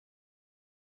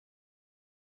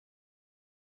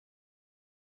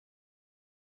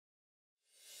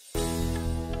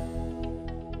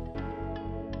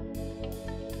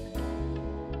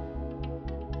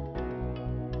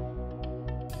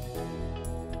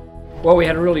Well, we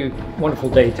had a really wonderful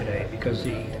day today because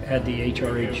we had the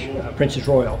HRH Princess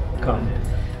Royal come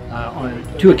on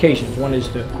two occasions. One is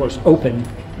to, of course, open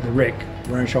the RIC,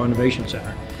 Renishaw Innovation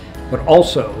Center, but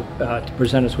also to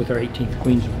present us with our 18th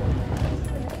Queen's Award.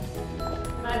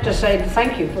 I'd like to say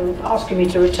thank you for asking me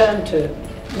to return to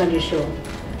Renishaw.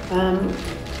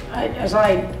 As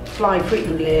I fly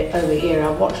frequently over here,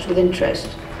 I've watched with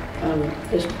interest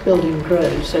this building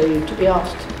grow, so to be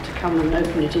asked to come and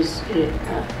open it is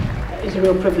a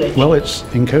real privilege. Well, it's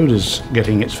Encoders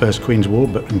getting its first Queen's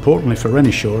Award, but importantly for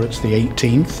Renishaw, it's the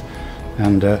 18th,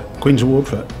 and Queen's Award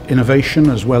for innovation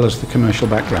as well as the commercial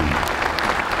background.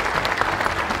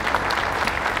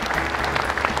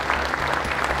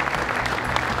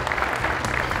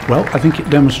 Well, I think it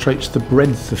demonstrates the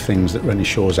breadth of things that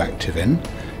Renishaw is active in,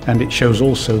 and it shows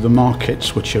also the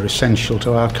markets which are essential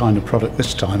to our kind of product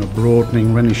this time, of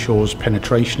broadening Renishaw's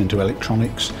penetration into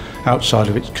electronics outside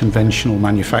of its conventional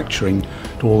manufacturing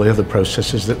to all the other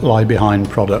processes that lie behind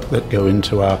product that go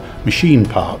into our machine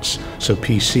parts, so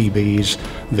PCBs,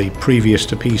 the previous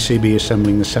to PCB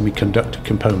assembling the semiconductor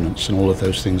components and all of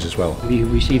those things as well. We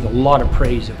received a lot of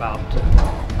praise about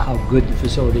how good the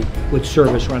facility would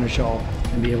service Renishaw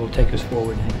and be able to take us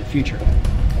forward into the future.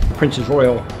 Princess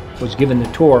Royal was given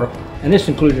the tour, and this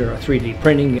included our 3D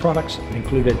printing products. It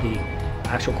included the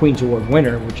actual Queen's Award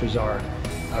winner, which is our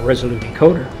Resolute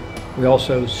encoder. We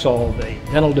also saw the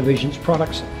dental division's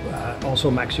products,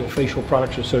 also maxillofacial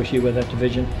products associated with that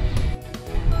division.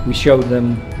 We showed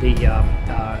them the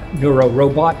neuro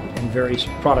robot and various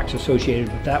products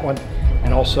associated with that one,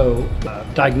 and also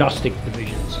diagnostic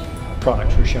division's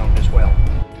products were shown as well.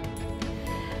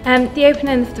 The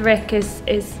opening of the RIC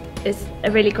is a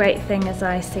really great thing as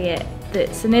I see it.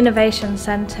 It's an innovation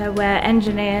centre where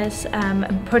engineers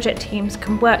and project teams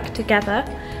can work together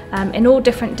in all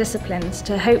different disciplines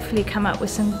to hopefully come up with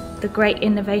some of the great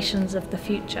innovations of the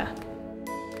future.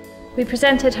 We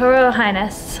presented Her Royal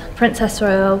Highness Princess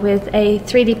Royal with a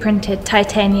 3D printed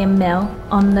titanium mill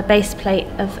on the base plate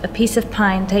of a piece of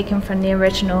pine taken from the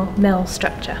original mill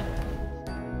structure.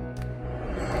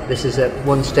 This is at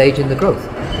one stage in the growth.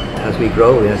 As we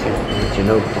grow, as you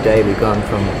know, today we've gone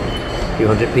from a few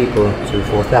hundred people to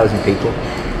 4,000 people.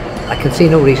 I can see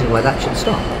no reason why that should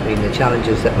stop. I mean, the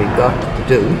challenges that we've got to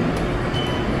do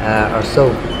are so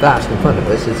vast in front of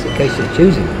us, it's a case of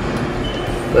choosing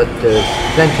them. But there's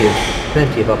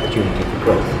plenty of opportunity for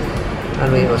growth,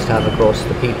 and we must have, of course,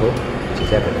 the people, which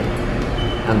is everything,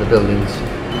 and the buildings,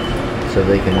 so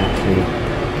they can actually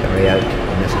carry out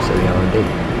the necessary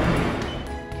R&D.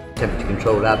 Temperature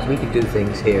control labs, we could do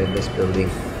things here in this building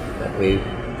that we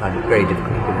find it very difficult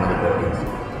to do in other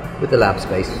buildings, with the lab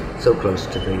space so close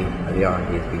to where the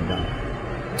R&D is being done.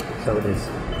 So it is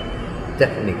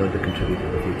definitely going to contribute to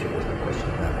the future, there's no question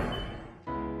about it.